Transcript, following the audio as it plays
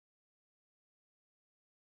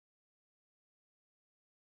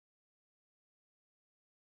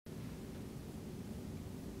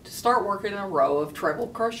start working a row of treble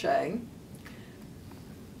crochet.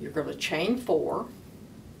 You're going to chain 4.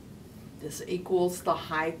 This equals the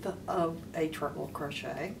height of a treble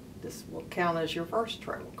crochet. This will count as your first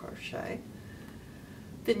treble crochet.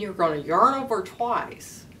 Then you're going to yarn over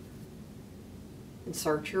twice.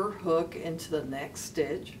 Insert your hook into the next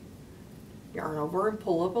stitch. Yarn over and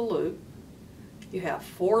pull up a loop. You have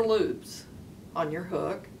 4 loops on your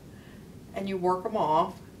hook, and you work them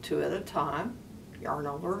off 2 at a time. Yarn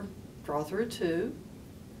over, draw through 2.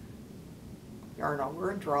 Yarn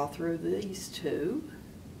over and draw through these 2.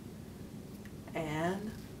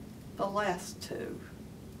 And the last 2.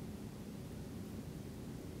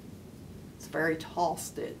 It's a very tall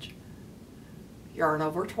stitch. Yarn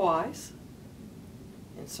over twice.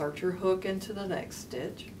 Insert your hook into the next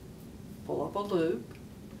stitch. Pull up a loop.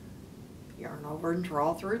 Yarn over and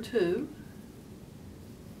draw through 2.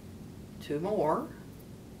 2 more.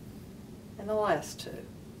 And the last 2.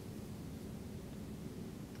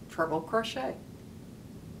 Treble crochet.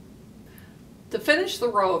 To finish the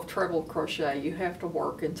row of treble crochet, you have to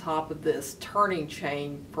work on top of this turning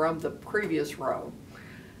chain from the previous row.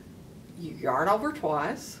 You yarn over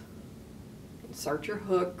twice, insert your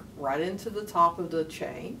hook right into the top of the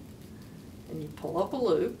chain, and you pull up a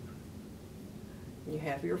loop. You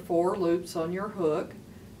have your 4 loops on your hook.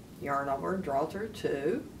 Yarn over and draw through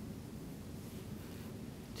 2.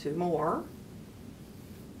 2 more,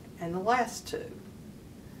 and the last 2.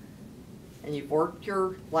 And you've worked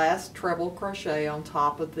your last treble crochet on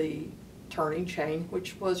top of the turning chain,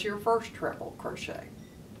 which was your first treble crochet.